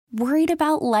Worried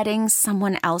about letting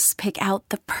someone else pick out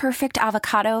the perfect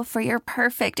avocado for your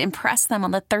perfect impress them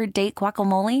on the third date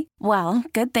guacamole? Well,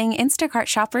 good thing Instacart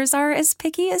shoppers are as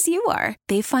picky as you are.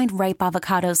 They find ripe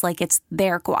avocados like it's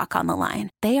their guac on the line.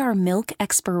 They are milk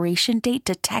expiration date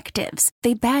detectives.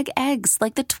 They bag eggs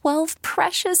like the 12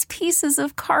 precious pieces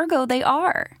of cargo they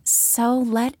are. So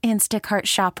let Instacart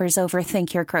shoppers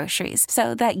overthink your groceries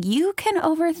so that you can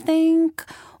overthink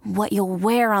what you'll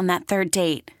wear on that third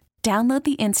date. Download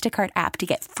the Instacart app to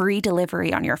get free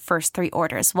delivery on your first 3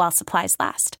 orders while supplies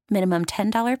last. Minimum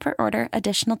 $10 per order.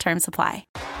 Additional terms apply.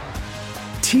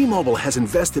 T-Mobile has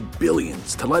invested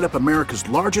billions to light up America's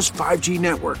largest 5G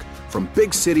network, from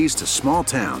big cities to small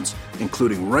towns,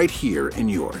 including right here in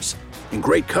yours. And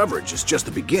great coverage is just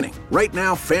the beginning. Right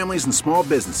now, families and small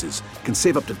businesses can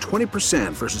save up to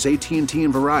 20% versus AT&T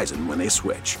and Verizon when they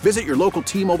switch. Visit your local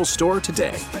T-Mobile store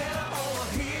today.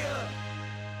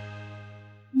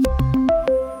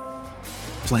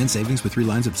 Plan savings with 3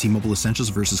 lines of T-Mobile Essentials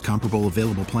versus comparable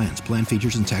available plans. Plan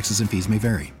features and taxes and fees may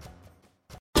vary.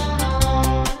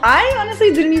 I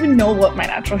honestly didn't even know what my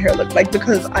natural hair looked like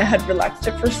because I had relaxed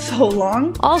it for so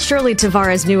long. All Sherly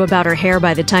Tavarez knew about her hair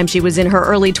by the time she was in her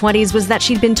early 20s was that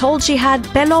she'd been told she had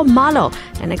pelo malo,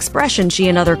 an expression she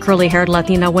and other curly-haired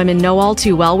Latina women know all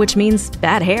too well, which means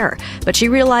bad hair. But she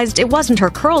realized it wasn't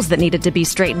her curls that needed to be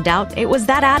straightened out, it was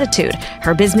that attitude.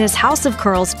 Her business, House of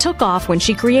Curls, took off when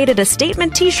she created a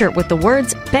statement t-shirt with the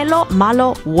words pelo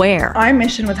malo wear. Our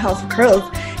mission with House of Curls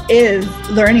is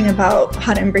learning about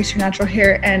how to embrace your natural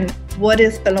hair and what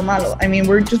is pelo malo. I mean,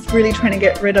 we're just really trying to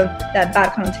get rid of that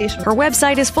bad connotation. Her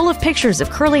website is full of pictures of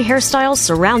curly hairstyles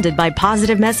surrounded by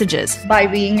positive messages. By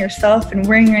being yourself and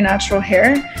wearing your natural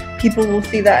hair, people will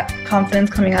see that confidence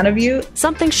coming out of you.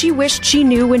 Something she wished she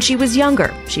knew when she was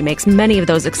younger. She makes many of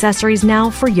those accessories now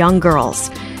for young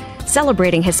girls.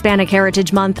 Celebrating Hispanic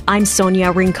Heritage Month, I'm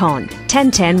Sonia Rincon.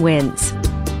 1010 wins.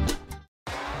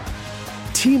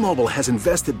 T-Mobile has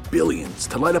invested billions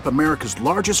to light up America's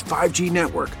largest 5G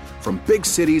network, from big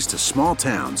cities to small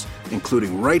towns,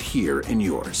 including right here in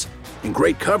yours. And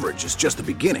great coverage is just the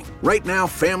beginning. Right now,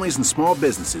 families and small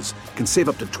businesses can save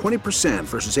up to 20%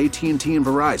 versus AT&T and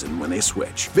Verizon when they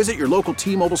switch. Visit your local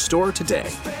T-Mobile store today.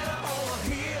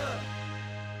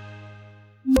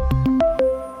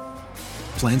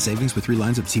 Plan savings with 3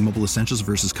 lines of T-Mobile Essentials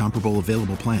versus comparable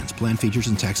available plans. Plan features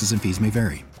and taxes and fees may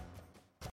vary.